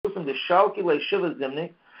Termusim the Shalki le Shiva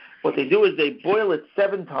Zimni. What they do is they boil it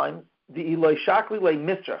 7 times. The Iloi Shakli le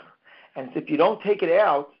Misrach. And if you don't take it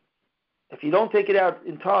out,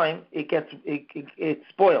 in time, it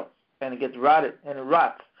spoils and it gets rotted and it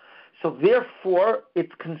rots. So therefore,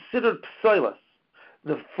 it's considered psoilus.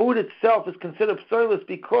 The food itself is considered psoilus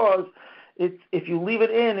because if you leave it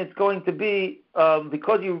in, it's going to be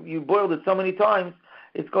because you boiled it so many times,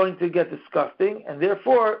 it's going to get disgusting, and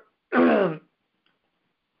therefore, in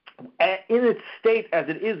its state as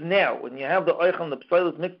it is now, when you have the oichel and the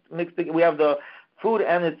psoilus mixed together, we have the food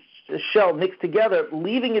and its shell mixed together,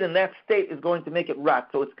 leaving it in that state is going to make it rot.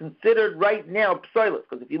 So it's considered right now psoilus,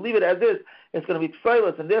 because if you leave it as is, it's going to be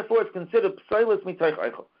psoilus, and therefore it's considered psoilus mitoich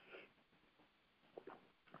oichel.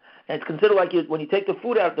 And it's considered like when you take the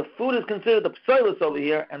food out, the food is considered the psoilus over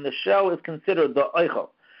here, and the shell is considered the oichel.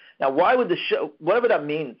 Now, why would the shell, whatever that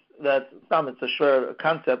means, it's a sure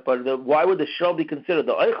concept, but why would the shell be considered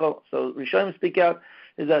the oichel? So Rishonim speak out,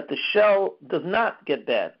 is that the shell does not get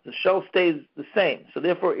bad. The shell stays the same. So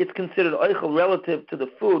therefore, it's considered oichel relative to the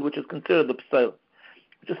food, which is considered the psoilus,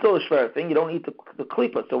 which is still a shver thing. You don't eat the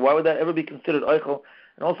klipa, so why would that ever be considered oichel?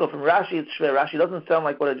 And also from Rashi, it's shver. Rashi doesn't sound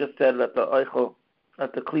like what I just said, that the oichel,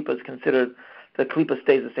 that the klipa is considered, the klipa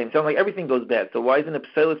stays the same. It sounds like everything goes bad. So why isn't it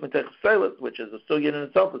psoilus mitech psoilus, which is a sugya in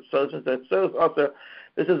itself? It's psoilus mitech psoilus. Also,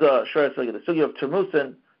 this is a shver sugya, the sugya of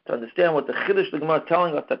Termusin, to understand what the Chiddush the Gemara is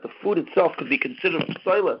telling us, that the food itself could be considered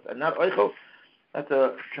psoilus and not oichel. That's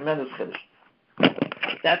a tremendous Chiddush.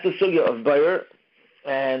 That's the sugya of Bayer,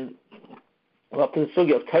 and up to the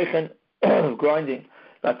sugya of Teichen, of grinding.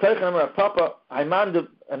 Now Teichen Amar Papa, Haiman,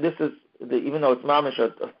 and this is even though it's mamish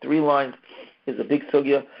of 3 lines, is a big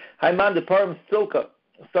sugya. Haiman de param silka,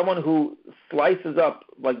 someone who slices up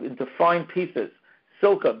like into fine pieces,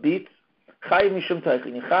 silka beets, chayiv mishum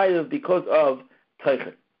teichen, chayiv because of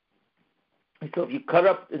teichen. So if you cut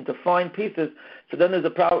up into fine pieces, so then there's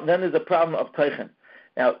a problem. Then there's a problem of teichen.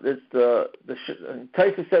 Now this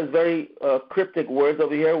Taisa says very cryptic words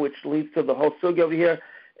over here, which leads to the whole sugya over here.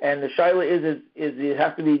 And the shaila is it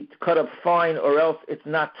has to be cut up fine, or else it's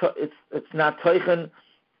not teichen.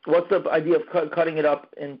 What's the idea of cutting it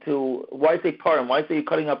up into? Why say param? Why say you're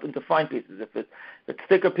cutting up into fine pieces? If it's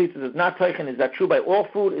thicker pieces, it's not teichen. Is that true by all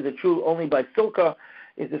food? Is it true only by silka?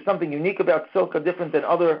 Is there something unique about silka different than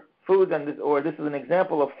other foods? And this is an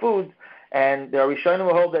example of foods. And there are Rishonim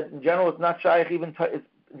who hold that in general it's not shaykh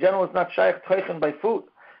teichen by food.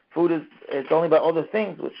 Food it's only by other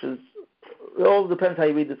things, which is, it all depends how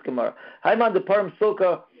you read this Gemara. Haiman de param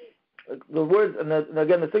silka. The words, and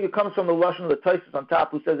again, the sugya comes from the lashon of the Tosfos on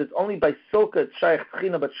top, who says it's only by silka it's shaykh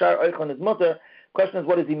tchina, but shar oichon is mutter. Question is,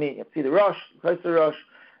 what does he mean? You see the Rosh, Tosfos Rosh,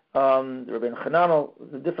 the Rabbeinu Chananel,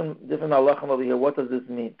 the different halachim over here. What does this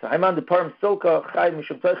mean? So Haiman de param silka chayiv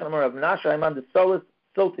mishum teichen amar Rav Nasha Haiman de solis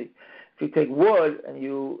silti. If you take wood and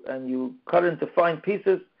you cut it into fine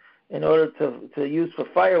pieces in order to use for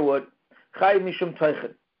firewood, chayiv mishum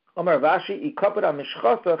teichen. Amar Vashi ikaped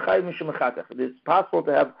mishchasa chayiv mishum mechatech. It's possible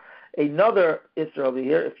to have another issur over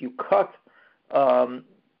here. If you cut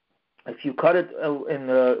it in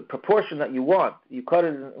the proportion that you want, you cut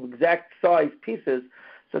it in exact size pieces.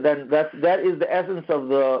 So then that is the essence of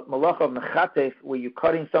the malacha of mechatef, where you're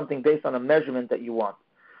cutting something based on a measurement that you want.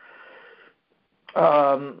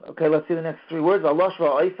 Okay, let's see the next 3 words. Alosh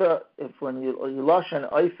va'aifa. If when you losh and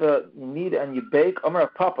aifa, you knead and you bake. Amar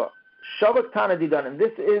Papa shavak tana didan, and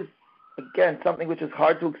this is again something which is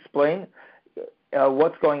hard to explain.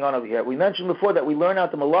 What's going on over here? We mentioned before that we learn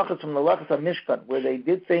out the malachas from the malachas of Mishkan, where they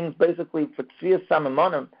did things basically for tzvias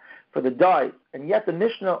samamonim, for the dyes, and yet the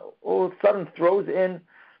Mishnah all of a sudden throws in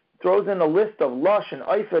a list of lush and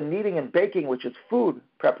aifa, kneading and baking, which is food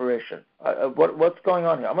preparation. What's going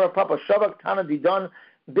on here? Amar Papa shavak tana didan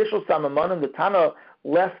bishul samamonim. The Tana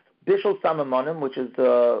left bishul samamonim, which is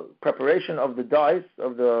the preparation of the dyes,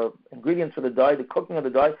 of the ingredients for the dye, the cooking of the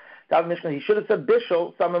dye. David Mishnah, he should have said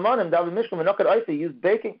bishul samamonim. David Mishnah, menokat aifa, used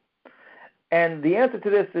baking. And the answer to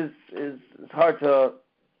this is hard to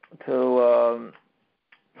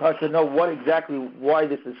know why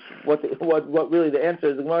this is, what really the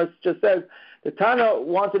answer is. The Gemara just says the Tana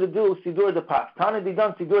wanted to do sidur de pas. Tana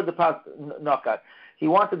didan sidur de pas nakat. He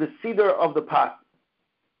wanted the sidur of the pas.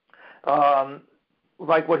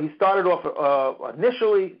 Like what he started off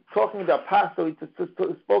initially talking about pas, so he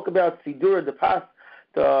spoke about sidur de pas,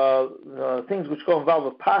 the things which go involved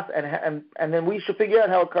with pas, and then we should figure out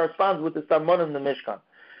how it corresponds with the Salmon and the Mishkan.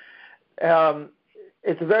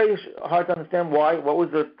 It's very hard to understand why. Why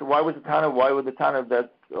would the Tana that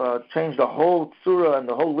changed the whole surah and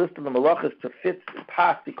the whole list of the malachas to fit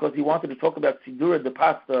pas, because he wanted to talk about sidura, the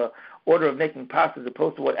pas, the order of making pas, as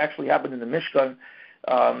opposed to what actually happened in the Mishkan.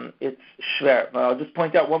 it's shver. I'll just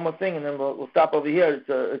point out one more thing, and then we'll stop over here.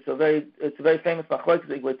 It's a very famous machlokes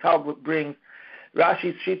that Tal brings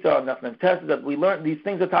Rashi's shita on Nachman Test that we learned these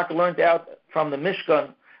things that Taka learned out from the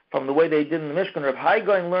Mishkan, from the way they did in the Mishkan. Rav Hai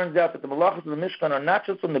Gaon learns out that the malachas of the Mishkan are not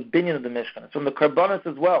just from the binyan of the Mishkan; it's from the karbanos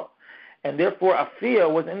as well. And therefore,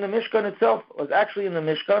 Afiyah was in the Mishkan itself, was actually in the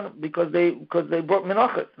Mishkan because they brought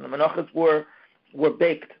menachas, and the menachas were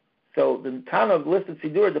baked. So the Tana listed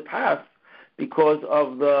Sidur the past because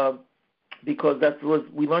that was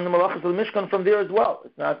we learned the malachas of the Mishkan from there as well.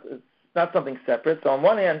 It's not something separate. So on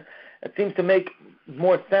one hand, it seems to make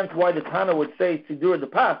more sense why the Tana would say Sidur the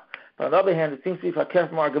past. But on the other hand, it seems to be fakir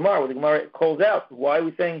from our Gemara, where the Gemara calls out why are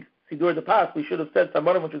we saying Sidur the past? We should have said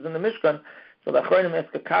Sabarim, which was in the Mishkan. So the Achronim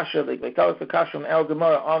ask a kasha, they tell us a kasha from El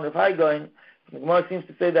Gemara on Rav Hai Gaon. The Gemara seems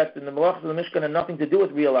to say that in the malachas of the Mishkan had nothing to do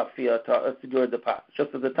with real Afiyah Sidur the past.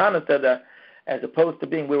 Just as the Tana said that, as opposed to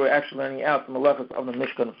being we were actually learning out the malachas of the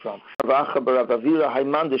Mishkan from.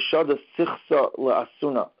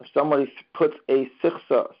 If somebody puts a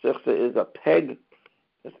sichsa is a peg,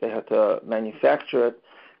 if they had to manufacture it,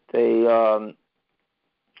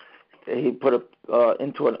 he put it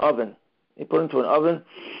into an oven. He put it into an oven.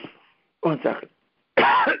 1 second.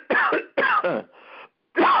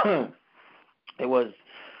 It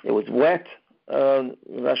was wet.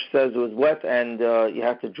 Rashi says it was wet, and you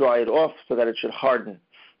have to dry it off so that it should harden.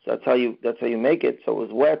 So that's how you make it. So it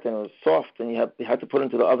was wet and it was soft, and you had to put it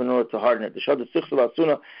into the oven in order to harden it. The shad sichsa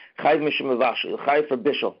l'asuna chayv mishum mevashel. Chayv for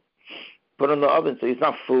bishul. Put it in the oven, so it's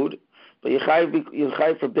not food, but you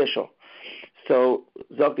chayv for bishul. So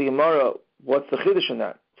Zok the Gemara, what's the chiddush in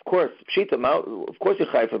that? Of course, pshita. Of course you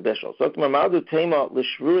chayv for bishul. Zok the Gemara, ma'adu tema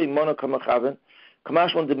l'shruri mono kamachaven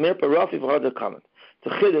kamash mon demir parafi v'hada kamen. The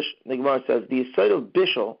chiddush, the Gemara says, the side of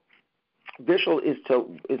bishul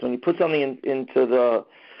is when you put something to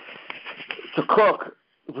cook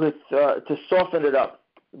with to soften it up.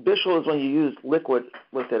 Bishul is when you use liquid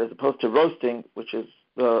with it, as opposed to roasting, which is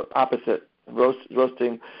the opposite.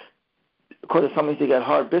 Roasting causes something to get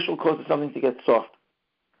hard. Bishul causes something to get soft.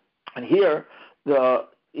 And here the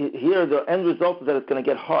end result is that it's going to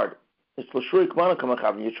get hard. It's l'shuri k'mana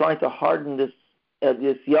k'machav. You're trying to harden this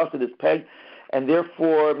yasa, this peg. And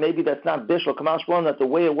therefore, maybe that's not bishul. Kamash one, that the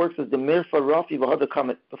way it works is the mirfa rafi v'hada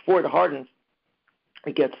kamet. Before it hardens,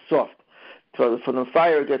 it gets soft. So from the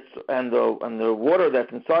fire, it gets and the water that's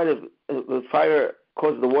inside of the fire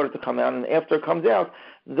causes the water to come out, and after it comes out,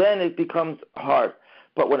 then it becomes hard.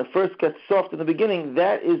 But when it first gets soft in the beginning,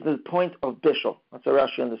 that is the point of bishul. That's how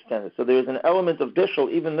Rashi understands it. So there is an element of bishul,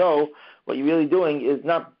 even though what you're really doing is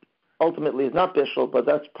not. Ultimately is not bishul, but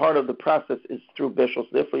that's part of the process is through bishul. So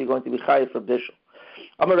therefore, you're going to be chayav for bishul.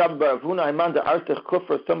 Amar Rabbi Baravuna Imanda Artech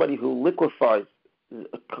Kufra, somebody who liquefies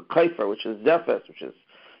kaifer, which is zephes, which is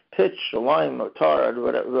pitch, or lime, or tar, or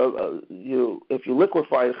whatever. If you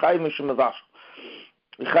liquefy it, chayav mishum mevashel.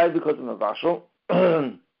 Chayav because of mevashel.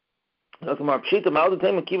 There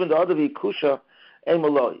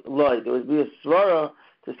would be a svara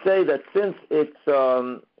to say that since it's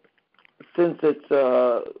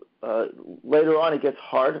later on it gets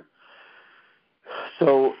hard.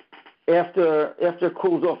 So after it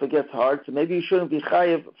cools off, it gets hard. So maybe you shouldn't be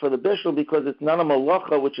chayiv for the bishul because it's not a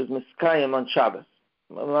malacha which is miskayim on Shabbos.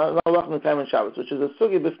 Malacha miskayim on Shabbos, which is a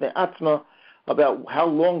sugi b'fnei atzma about how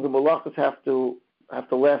long the malachas have to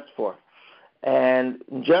last for. And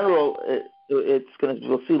in general,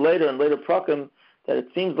 we'll see later in later prakim that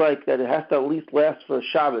it seems like that it has to at least last for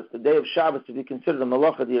Shabbos, the day of Shabbos, to be considered a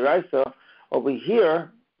malacha d'oraisa. Over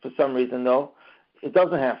here, for some reason, though, it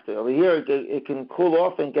doesn't have to. Over here, it can cool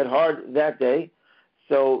off and get hard that day.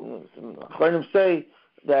 So, Chachamim say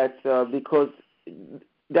that because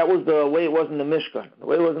that was the way it was in the Mishkan. The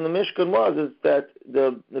way it was in the Mishkan is that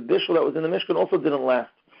the bishul that was in the Mishkan also didn't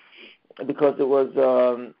last because it was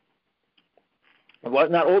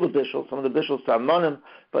not all the bishul. Some of the bishuls samanim,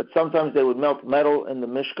 but sometimes they would melt metal in the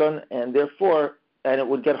Mishkan, and therefore, it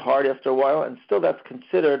would get hard after a while, and still that's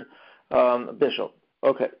considered bishul.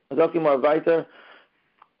 Okay, Zakimar weiter.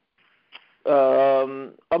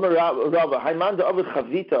 Amar Rabba, Haimanda Avid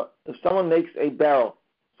Chavita. If someone makes a barrel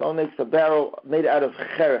made out of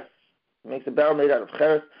cheres, makes a barrel made out of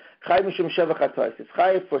cheres, Chayiv Mishum Sheva Chatois. It's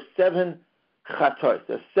chayiv for 7 chatois.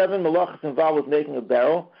 There's 7 malachas involved with making a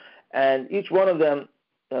barrel, and each one of them,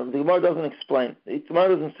 the Gemara doesn't explain. The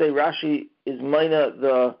Gemara doesn't say Rashi is mina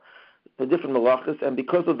the different malachas, and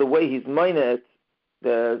because of the way he's mina it,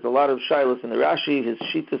 there's a lot of shilos in the Rashi. His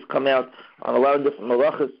shitas come out on a lot of different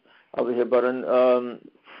malachas over here. But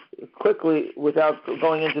quickly, without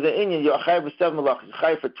going into the inyan, you're chayav for 7 malachas. You're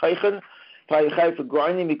chayav for teichen, you're chayav for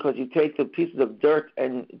grinding because you take the pieces of dirt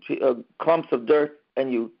and clumps of dirt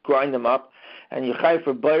and you grind them up. And you chayiv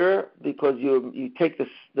for bayr because you take the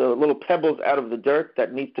little pebbles out of the dirt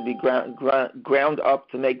that needs to be ground up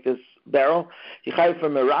to make this barrel. You chayiv for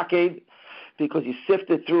meraked because you sift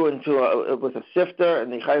it through with a sifter,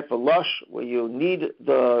 and you chayiv for lush where you knead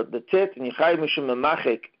the tit, and you chayiv mishum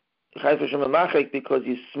memachik. You chayiv mishum memachik because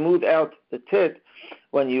you smooth out the tit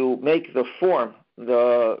when you make the form,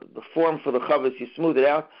 the form for the chavis. You smooth it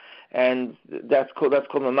out, and that's called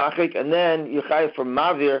memachik. And then you chayiv for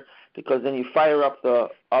mavir, because then you fire up the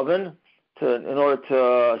oven in order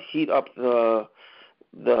to heat up the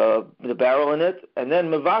barrel in it, and then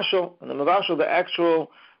mevashel, the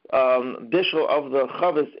actual bishul of the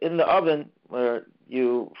chavis in the oven, where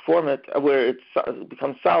you form it, where it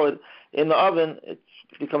becomes solid in the oven, it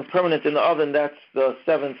becomes permanent in the oven. That's the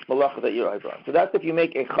seventh malacha that you're on. So that's if you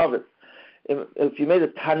make a chavis. If you made a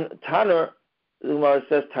tanur, the Gemara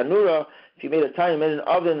says tanura. If you made a tanur, you made an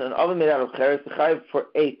oven made out of cheres, the chayiv for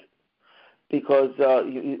 8. Because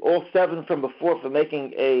all 7 from before for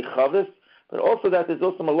making a chavis, but also that there's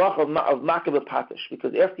also malacha of makeh b'patish,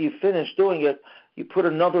 because after you finish doing it, you put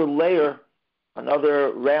another layer,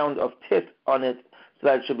 another round of tit on it, so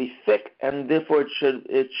that it should be thick, and therefore it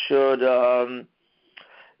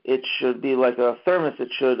should be like a thermos.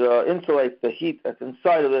 It should insulate the heat that's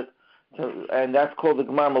inside of it, and that's called the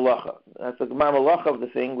gemar malacha. That's the gemar malacha of the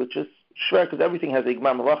thing, which is shver, because everything has a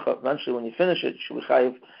gemar malacha. Eventually, when you finish it, you should be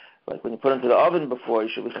chayiv. Like when you put it into the oven before, you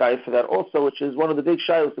should be chayiv for that also, which is one of the big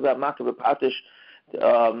shilos about makeh b'patish.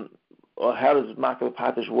 Or how does makeh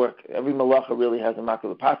b'patish work? Every malacha really has a makeh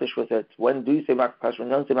b'patish with it. When do you say makeh b'patish? When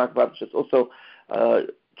you don't say makeh b'patish, it's also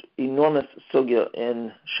enormous sugya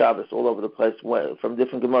in Shabbos all over the place from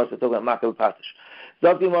different gemaras that talk about makeh b'patish.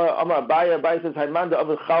 Zok Gemara Amar Abaya says Haimanda of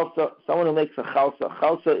chalsa, someone who makes a chalsa.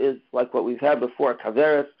 Chalsa is like what we've had before,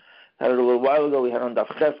 kaveres. Had it a little while ago. We had on Daf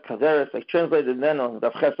Ches Kaveres. I translated then on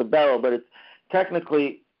Daf Ches a barrel, but it's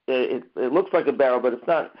technically it looks like a barrel, but it's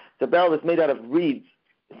not. The barrel is made out of reeds.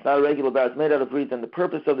 It's not a regular barrel. It's made out of reeds, and the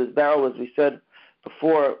purpose of this barrel, as we said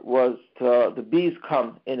before, was the bees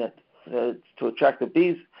come in it, to attract the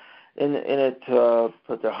bees in it,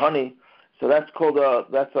 put their honey. So that's called a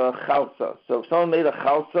chalsa. So if someone made a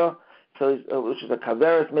chalsa, which is a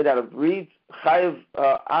kaveres made out of reeds, chayiv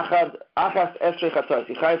achas esrei chatos.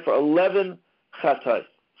 You chayiv for 11 chatos.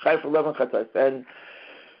 Chayiv for 11 chatos. And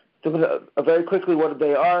very quickly, what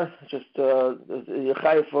they are? Just you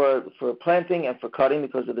chayiv for planting and for cutting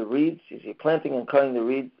because of the reeds. You're planting and cutting the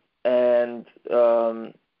reeds, and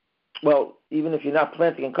even if you're not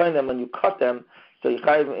planting and cutting them, when you cut them, so you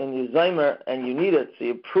chayiv in your zaymer and you need it, so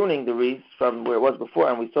you're pruning the reeds from where it was before.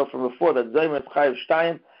 And we saw from before that zaymer is chayiv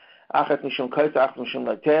shtayim. Achat mishum kaita, achat mishum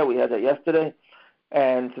latea. We had that yesterday,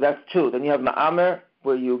 and so that's 2. Then you have ma'amer,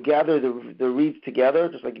 where you gather the reeds together,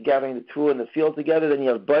 just like you're gathering the tool in the field together. Then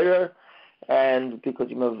you have bayr, and because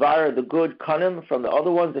you mavar the good kanim from the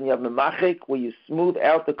other ones. Then you have memachik, where you smooth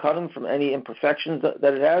out the kanim from any imperfections that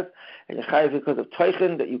it has. And you chayiv because of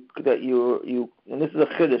teichen that you and this is a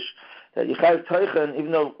chiddush that you chayiv teichen,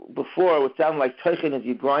 even though before it would sound like teichen is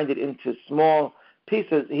you grind it into small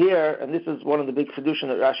pieces here, and this is one of the big fidushim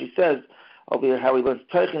that Rashi says over here, how he learns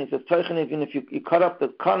teichen. He says teichen, even if you cut up the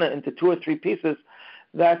kana into 2 or 3 pieces,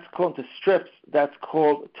 that's called to strips. That's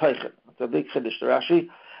called teichen. It's a big chiddush to Rashi.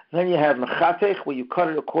 Then you have mechatech, where you cut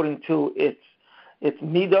it according to its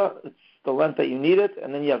midah, it's the length that you need it,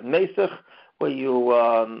 and then you have mesach, where you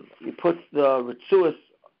put the ritzuas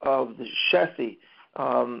of the shesi,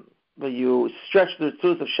 where you stretch the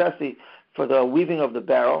ritzuas of shesi for the weaving of the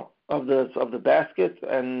barrel. Of the basket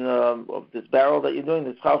and of this barrel that you're doing,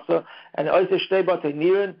 this chalsa, and oiseh shtei batei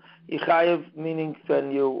nirin, yichayev, meaning then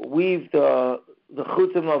you weave the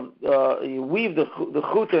chutim of the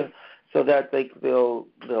chutim so that they'll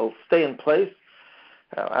stay in place.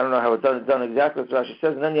 I don't know how it's done exactly, as Rashi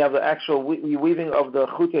says. And then you have the actual weaving of the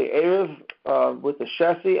chutei erev with the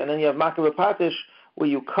chassis, and then you have makeh b'patish, where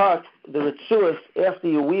you cut the ritzuas after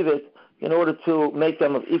you weave it in order to make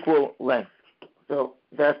them of equal length. So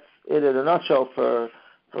that's it in a nutshell for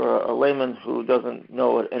a layman who doesn't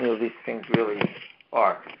know what any of these things really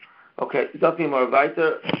are. Okay, if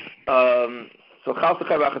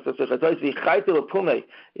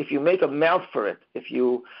you make a mouth for it, if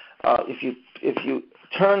you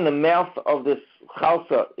turn the mouth of this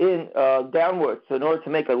chalsa in downwards, so in order to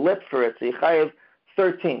make a lip for it, so you chayev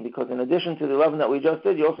 13, because in addition to the 11 that we just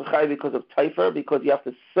did, you also chayev because of taifer, because you have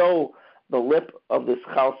to sew the lip of this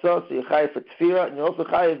chalsa, so you chayev for tefira, and you also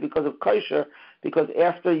chayev because of kosher, because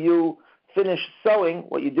after you finish sewing,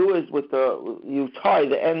 what you do is you tie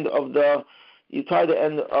the end of the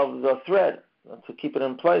thread to keep it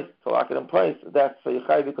in place, to lock it in place. That's so you're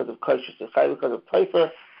chayiv because of kosher, you're chayiv because of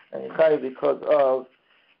taifer, and you're chayiv because of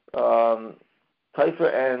taifer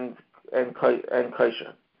and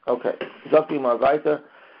kosher. Okay, Zakti Marvaita.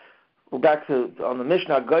 We're back to on the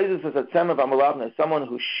Mishnah. Geizes is a tzemer v'amalavna, someone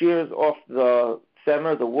who shears off the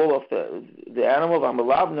tzemer, the wool of the animal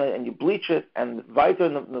v'amalavna, and you bleach it. And Vaita,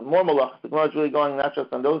 the more malachas. The Gemara is really going not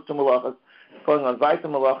just on those two malachas, it's going on Vaita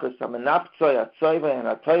malachas, amenaptzoy, atzoyva, and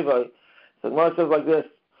atayva. So the Gemara says like this: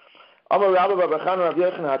 Amar Rabba B'Chana Rav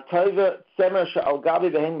Yochanan atayva tzemer she'al gabi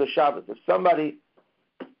behem b'Shabbos.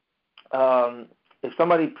 If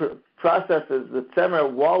somebody processes the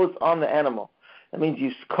tzemer while it's on the animal, that means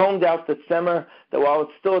you combed out the tzemer that while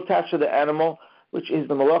it's still attached to the animal, which is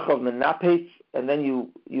the malacha of menapetz, and then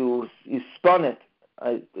you spun it,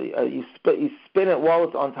 you spin it while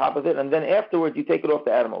it's on top of it, and then afterwards you take it off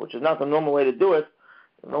the animal, which is not the normal way to do it.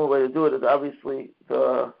 The normal way to do it is obviously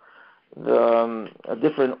a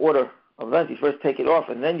different order of events. You first take it off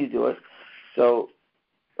and then you do it. So.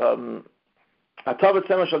 Atavat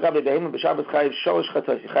tzemer shel gabi behema b'Shabbos chayiv sholosh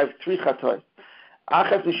chatois. You chayiv 3 chatois.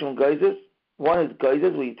 Achas mishum geizes. One is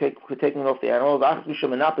geizes, where we're taking it off the animal. Achas mishum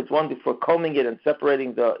menapetz, one for combing it and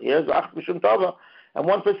separating the ears. Achas mishum tava, and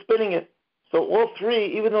one for spinning it. So all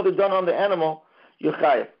 3, even though they're done on the animal, you're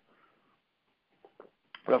chayiv.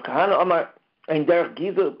 Rav Kahana Amar ein derech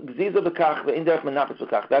gziza b'kach ve'in derech menapetz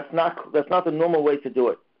b'kach. That's not the normal way to do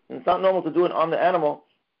it. And it's not normal to do it on the animal,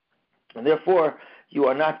 and therefore you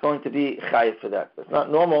are not going to be chayiv for that. That's not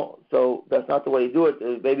normal, so that's not the way you do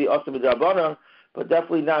it. Maybe also b'drabanan, but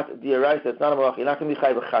definitely not d'oraisa. It's not a malach. You're not going to be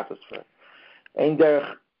chayiv b'chatos for it. Ein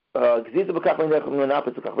derech gziza b'kach, ein derech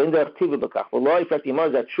menapetz b'kach, ein derech tiva b'kach. Well, law effect yimar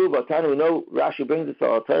is that true. But Tani, we know Rashi brings this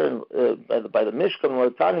al by the Mishkan.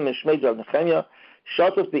 Well, Tani mishmei Rav Nechemia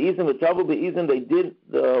shatos beizim v'tavu beizim. They did,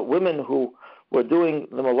 the women who were doing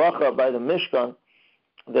the malacha by the Mishkan,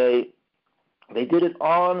 they did it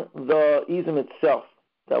on the izim itself.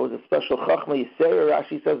 That was a special chachma yisera.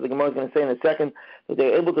 Rashi says, the Gemara is going to say in a second, that they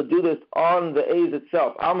were able to do this on the eiz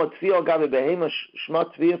itself. Alma tviyah gabe behema shma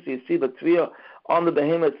tviyah. So you see the tviyah on the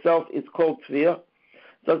behema itself is called tviyah.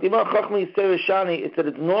 So the Gemara chachma yisera shani, it said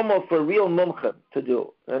it's normal for real mumchen to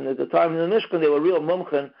do. And at the time in the Mishkan, they were real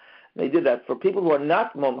mumchen. They did that. For people who are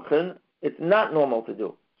not mumchen, it's not normal to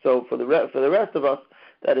do. So for the rest of us,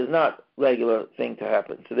 that is not regular thing to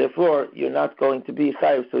happen. So therefore, you're not going to be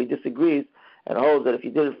chayiv. So he disagrees and holds that if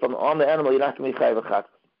you did it from on the animal, you're not going to be chayiv v'chatos.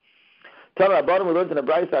 Tana Rabbanan, we learned in the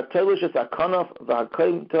Brayso, Telush hakanaf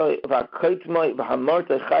v'hakoitmai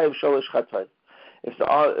v'hamarta chayiv sholosh chatois.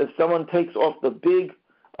 If someone takes off the big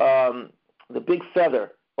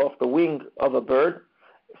feather off the wing of a bird,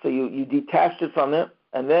 so you detached it from it,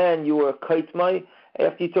 and then you were koitmai.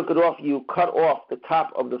 After you took it off, you cut off the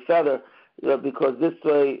top of the feather, because this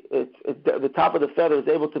way the top of the feather is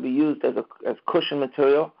able to be used as cushion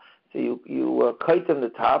material. So you kaitem the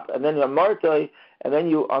top, and then you martai, and then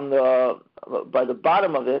you by the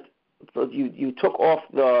bottom of it, so you took off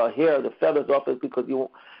the hair, the feathers off it, because you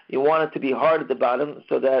want it to be hard at the bottom,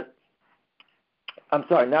 so that not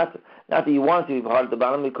that you want it to be hard at the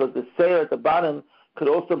bottom, because the seir at the bottom could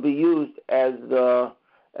also be used as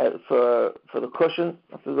for the cushion.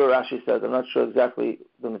 This is what Rashi says. I'm not sure exactly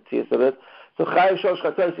the metzius of it. So chayiv sholosh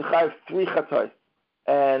chatois, you chayiv 3 chatois.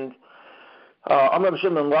 And Rav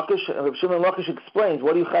Shimon Lakish explains,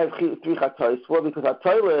 what do you chayiv 3 chatois for? Because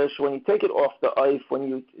ha'toilish, when you take it off the oif, when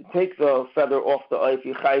you take the feather off the oif,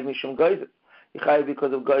 you chayiv mishum geizes. You chayiv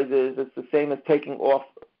because of geizes. It's the same as taking off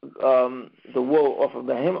the wool off of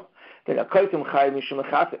the behema. Then ha'koitim chayiv mishum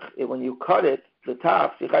mechatich. When you cut it, the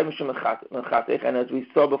tops, you chayiv mishum mechatich. And as we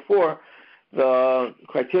saw before, the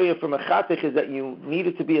criteria for mechatich is that you need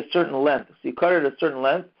it to be a certain length. So you cut it at a certain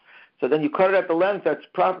length. So then you cut it at the length that's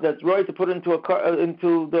right to put into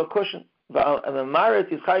the cushion. And the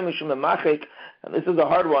marit is chayiv mishum memachik, and this is a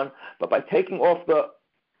hard one. But by taking off the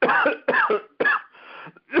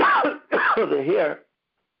the hair,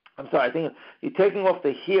 I think you're taking off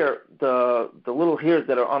the hair, the little hairs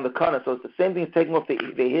that are on the kana. So it's the same thing as taking off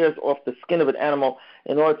the hairs off the skin of an animal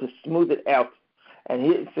in order to smooth it out. And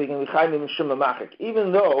so you can be chayiv mishum memachik.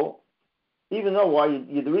 Even though the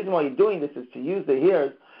reason why you're doing this is to use the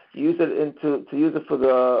hairs. Use it to use it for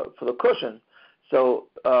the cushion. So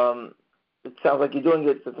it sounds like you're doing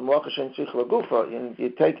it to the malacha shein tzrich lagufa. You're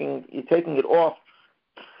taking it off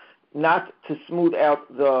not to smooth out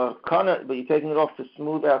the kana, but you're taking it off to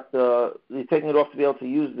smooth out you're taking it off to be able to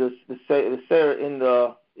use the seir in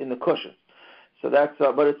the cushion. So that's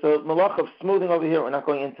but it's a malacha of smoothing over here. We're not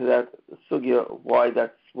going into that sugya why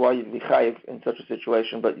you'd be chayiv in such a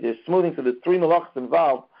situation. But there's smoothing, so there's 3 malachas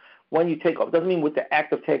involved. when you take off. It doesn't mean with the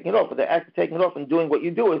act of taking it off, but the act of taking it off and doing what you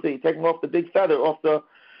do is that you're taking off the big feather off the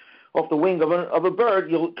wing of a bird.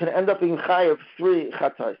 You can end up being chayav 3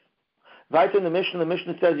 chatais. Right in the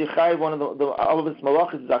Mishnah says you chayav one of the Alavos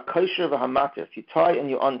Malachis is a kosher v'hamatir. If you tie and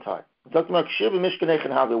you untie. It's talking about kshir v'mishkan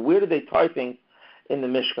echan have. Where do they tie things in the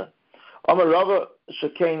Mishkan? Amar Rava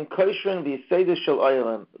shekain kosherin v'yisedus shel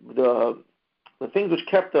oilim. The things which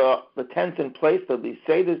kept the tents in place, the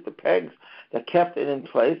yisedus, the pegs that kept it in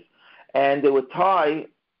place, and they would tie.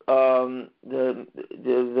 The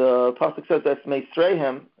pasuk says that's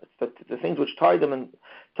meisreihem. The things which tied them and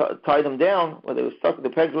tied them down, where they were stuck, the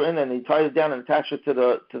pegs were in, and they tied it down and attached it to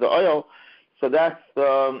the oil. So that's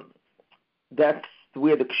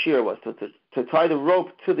where the kshir was, to tie the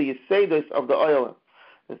rope to the yisedus of the oil.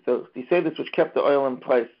 It's the yisedus which kept the oil in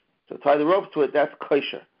place. So tie the rope to it. That's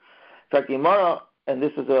kosher. In fact, the Gemara, and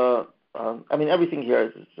this is everything here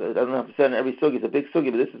is, I don't have to say in every sugi, it's a big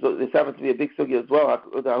sugi, but this happens to be a big sugi as well.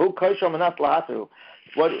 Who kosher manas lahateru?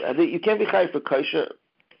 You can't be chayiv for kosher.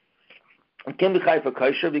 You can't be chayiv for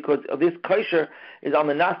kosher because this kosher is al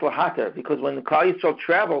manas lahater. Because when the Klal Yisrael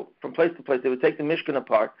travel from place to place, they would take the Mishkan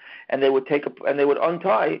apart and they would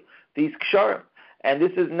untie these ksharim. And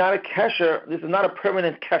this is not a kesher. This is not a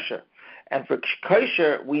permanent kesher. And for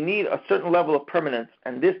kosher, we need a certain level of permanence,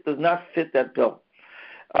 and this does not fit that bill.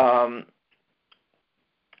 Now,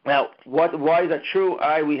 why is that true?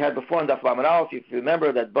 We had before in Daf Lamed Aleph, if you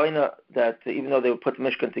remember that even though they would put the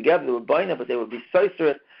Mishkan together, they would baina, but they would be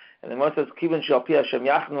soiserit, and the Gemara says Kivin shel pi Hashem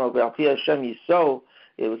yachnu or pi Hashem yiso.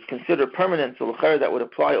 It was considered permanent, so l'chayr that would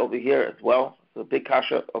apply over here as well. It's a big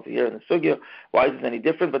kasha over here in the sugya. Why is it any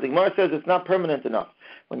different? But the Gemara says it's not permanent enough.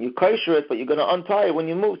 When you kosher it, but you're going to untie it when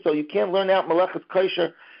you move, so you can't learn out malachas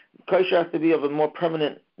kosher. Kosher has to be of a more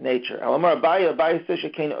permanent nature. Alamar Abaya says,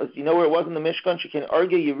 you know where it was in the Mishkan? Shekin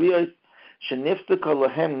arge yiriyos shenifstika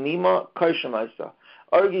lahem nima kosher ma'isa.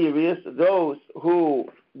 Arge yiriyos, those who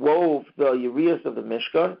wove the yiriyos of the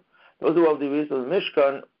Mishkan, of the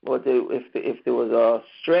Mishkan, if there was a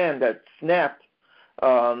strand that snapped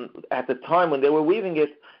at the time when they were weaving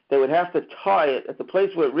it, they would have to tie it at the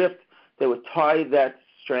place where it ripped. They would tie that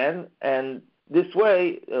strand, and this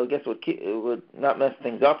way, I guess it would not mess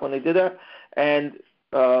things up when they did that, and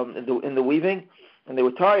in the weaving, and they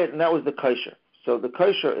would tie it, and that was the kosher. So the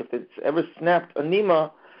kosher, if it's ever snapped a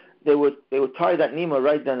nima, they would tie that nima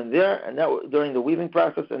right then and there, and that during the weaving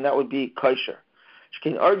process, and that would be kosher.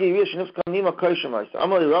 Fine,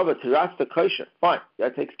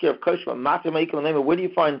 that takes care of kosher. Where do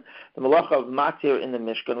you find the malacha of matir in the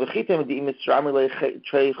Mishkan?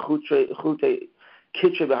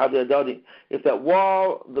 If that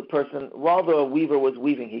while the weaver was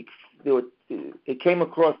weaving, it came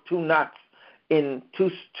across two knots in two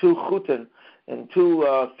chutin, in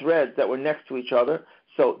two threads that were next to each other.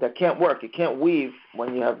 So that can't work. You can't weave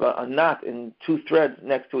when you have a knot in two threads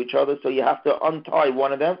next to each other. So you have to untie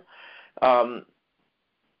one of them. I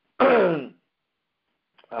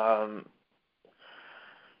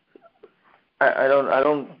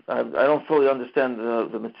don't fully understand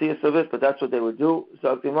the metzias of it, but that's what they would do.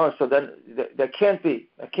 So then that can't be.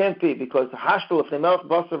 That can't be because hashtal if they melch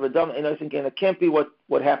basar v'dam einosin that can't be what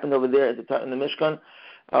happened over there at the time in the Mishkan.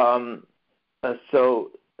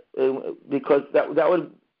 Because that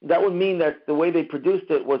would mean that the way they produced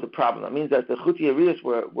it was a problem. That means that the chuti ariyos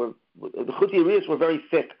were very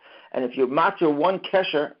thick, and if you matir one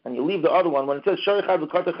kesher and you leave the other one, when it says sharichad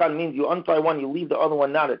v'katachad means you untie one, you leave the other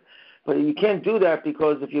one knotted. But you can't do that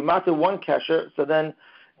because if you matir one kesher, so then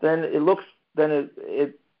it looks bad.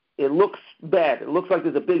 It looks like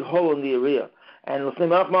there's a big hole in the area. And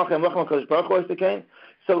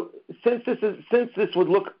so since this would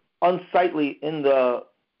look unsightly in the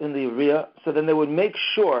area, so then they would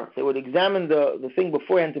examine the thing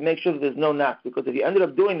beforehand to make sure that there's no knots. Because if you ended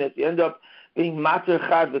up doing this, you end up being matir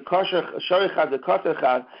chad v'kasher shari chad v'kater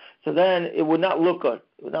chad. So then it would not look good.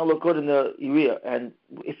 It would not look good in the area. And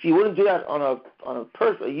if you wouldn't do that on a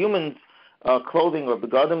human's clothing or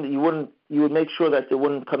begadim, you would make sure that it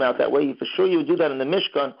wouldn't come out that way. For sure, you would do that in the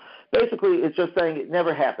Mishkan. Basically, it's just saying it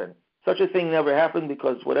never happened. Such a thing never happened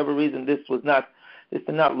because whatever reason this did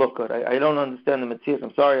not look good. I don't understand the Metzias.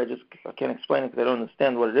 I'm sorry, I can't explain it because I don't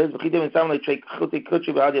understand what it is.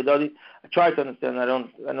 I try to understand. I don't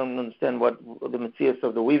understand what the Metzias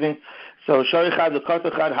of the weaving. So Sharichad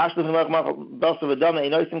v'Katachad Hashlev v'Melech Belsa v'Dama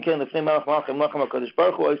Einosim Kain Lefnei Melech Malchim Melchem HaKadosh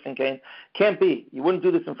Baruch Hu Oisin Kain. Can't be. You wouldn't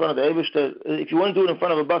do this in front of the Eibishter. If you wouldn't do it in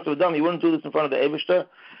front of a Belsa v'Dama, you wouldn't do this in front of the Eibishter.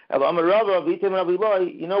 You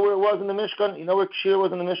know where it was in the Mishkan? You know where Kshir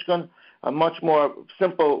was in the Mishkan? A much more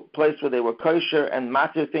simple place where they were kosher and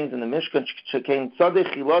matir things in the Mishkan. Shekain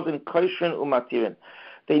tzadich hilazin kosherin umatirin.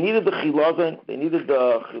 they needed the chilazon. They needed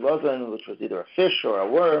the chilazon, which was either a fish or a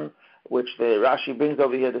worm, which the Rashi brings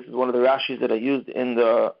over here. This is one of the Rashis that are used in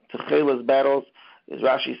the Techelas battles. Is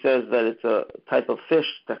Rashi says that it's a type of fish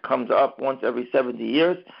that comes up once every 70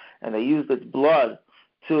 years, and they used its blood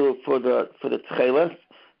for the Techelas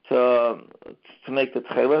to make the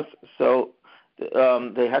Techelas. So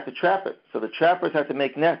they had to trap it. So the trappers had to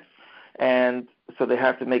make nets, and so they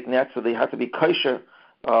had to make nets. So they had to be kosher,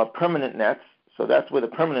 permanent nets. So that's where the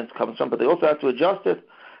permanence comes from. But they also had to adjust it,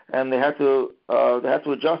 and they had to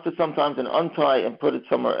adjust it sometimes and untie and put it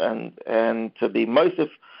somewhere, and to be moisif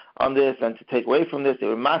on this and to take away from this. They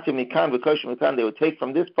were matir mikan, v'kosher mikan. They would take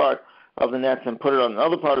from this part of the nets and put it on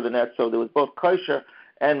another part of the net. So there was both kosher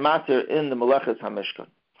and matir in the Meleches HaMishkan.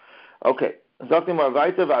 Okay. The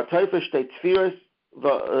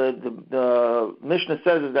Mishnah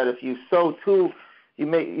says is that if you sew two,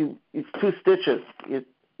 it's two stitches. You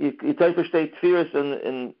teifer shtei tfiras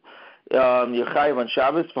in Yechayev on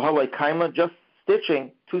Shabbos for halay kaima. Just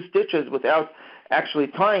stitching two stitches without actually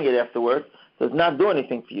tying it afterwards does not do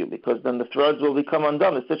anything for you, because then the threads will become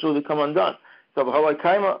undone, the stitch will become undone. So for halay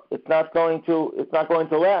kaima, it's not going to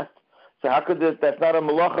last. So how could this? That's not a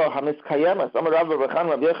malacha hamiskayemas. Amar Rabba Rechan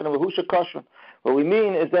Rabbi Yochanan v'husha kosher. What we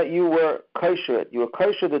mean is that you were kosher it. You were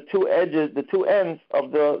kosher the two edges, the two ends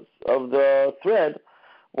of the thread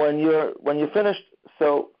when you're finished.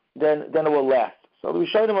 So then it will last. So the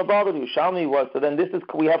Rishonim about the Yerushalmi was. So then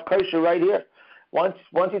we have kosher right here. Once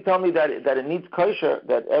you tell me that it needs kosher,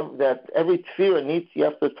 that every tefillah needs, you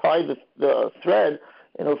have to tie the thread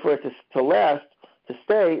in order for it to last, to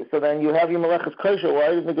stay. So then you have your meleches kosher. Why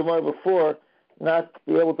didn't the Gemara before not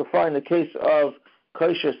be able to find the case of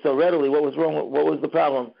kosher so readily? What was wrong? What was the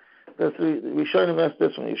problem? We showed him this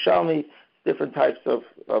from Yerushalmi, different types of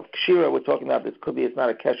kshira. We're talking about this. Could be it's not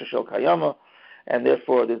a kesher shel kayama, and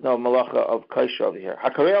therefore there's no malacha of kosher over here.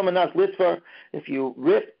 Hakarei manas litvar. If you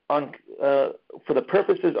rip on for the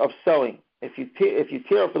purposes of sewing, if you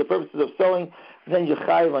tear for the purposes of sewing, then you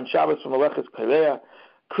chayiv on Shabbos from meleches kareya.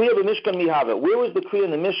 Kriya b'mishkan mihava. Where was the kriya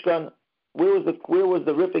in the Mishkan? Where was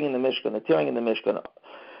the ripping in the Mishkan, the tearing in the Mishkan?